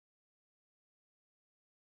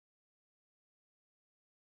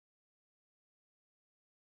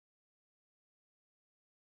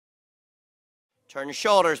Turn your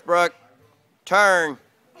shoulders, Brooke. Turn.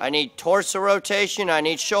 I need torso rotation. I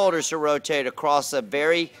need shoulders to rotate across a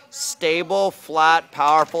very stable, flat,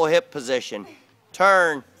 powerful hip position.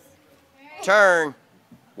 Turn. Turn.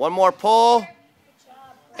 One more pull.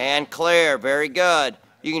 And clear. Very good.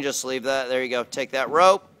 You can just leave that. There you go. Take that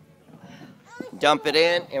rope. Dump it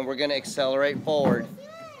in, and we're going to accelerate forward.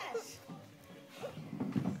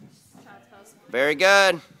 Very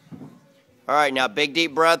good. All right, now big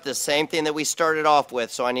deep breath, the same thing that we started off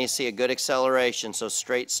with. So I need to see a good acceleration. So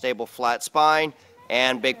straight, stable, flat spine,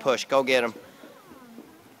 and big push. Go get them.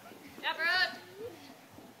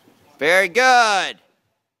 Very good.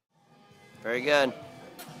 Very good.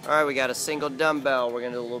 All right, we got a single dumbbell. We're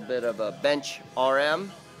going to do a little bit of a bench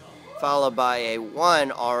RM, followed by a 1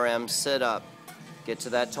 RM sit-up. Get to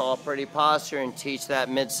that tall, pretty posture and teach that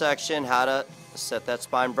midsection how to set that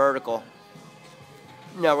spine vertical.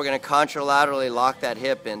 Now we're going to contralaterally lock that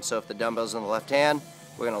hip in. So if the dumbbell's in the left hand,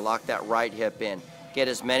 we're going to lock that right hip in. Get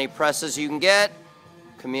as many presses as you can get.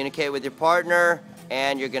 Communicate with your partner.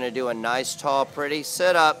 And you're going to do a nice, tall, pretty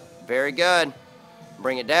sit-up. Very good.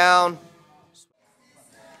 Bring it down.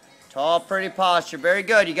 Tall, pretty posture. Very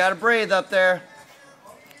good. You got to breathe up there.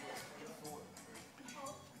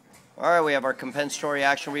 All right, we have our compensatory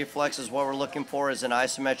action reflexes. What we're looking for is an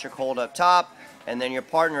isometric hold up top. And then your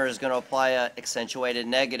partner is going to apply an accentuated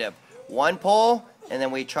negative. One pull, and then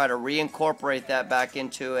we try to reincorporate that back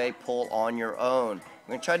into a pull on your own.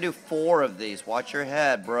 We're going to try to do 4 of these. Watch your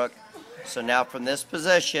head, Brooke. So now from this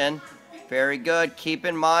position, very good. Keep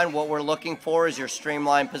in mind what we're looking for is your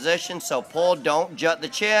streamlined position. So pull, don't jut the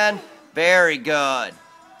chin. Very good.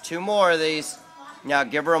 2 more of these. Now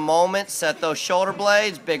give her a moment. Set those shoulder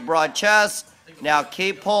blades, big broad chest. Now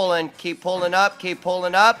keep pulling up, keep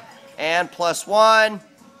pulling up. And +1.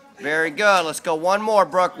 Very good. Let's go one more,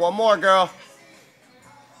 Brooke. One more, girl.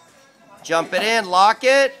 Jump it in. Lock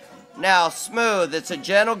it. Now, smooth. It's a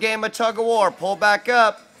gentle game of tug of war. Pull back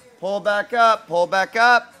up. Pull back up. Pull back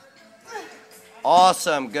up.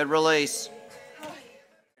 Awesome. Good release.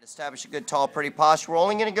 Establish a good, tall, pretty posture. We're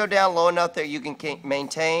only going to go down low enough that you can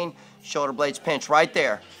maintain. Shoulder blades pinch right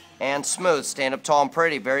there. And smooth. Stand up tall and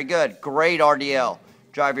pretty. Very good. Great RDL.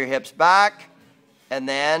 Drive your hips back. And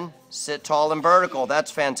then sit tall and vertical. That's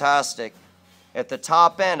fantastic. At the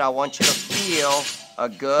top end, I want you to feel a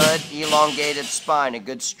good elongated spine, a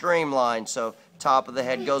good streamline. So top of the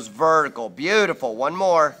head goes vertical. Beautiful. One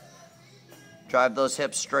more. Drive those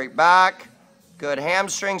hips straight back. Good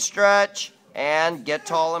hamstring stretch. And get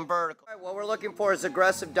tall and vertical. All right, what we're looking for is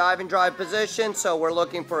aggressive dive and drive position. So we're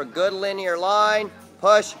looking for a good linear line.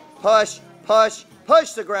 Push, push, push,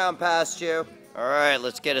 push the ground past you. All right,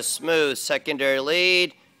 let's get a smooth secondary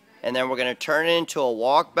lead, and then we're going to turn it into a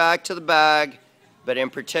walk back to the bag, but in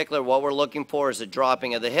particular, what we're looking for is a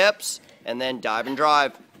dropping of the hips, and then dive and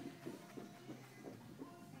drive.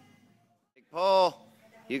 Big pull.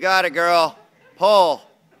 You got it, girl. Pull.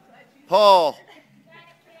 Pull.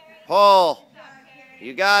 Pull.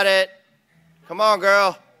 You got it. Come on,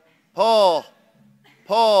 girl. Pull.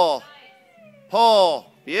 Pull.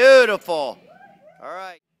 Pull. Beautiful. All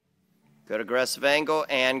right. Good aggressive angle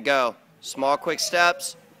and go. Small quick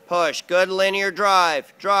steps. Push. Good linear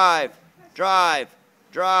drive. Drive. Drive.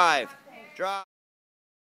 Drive. Drive.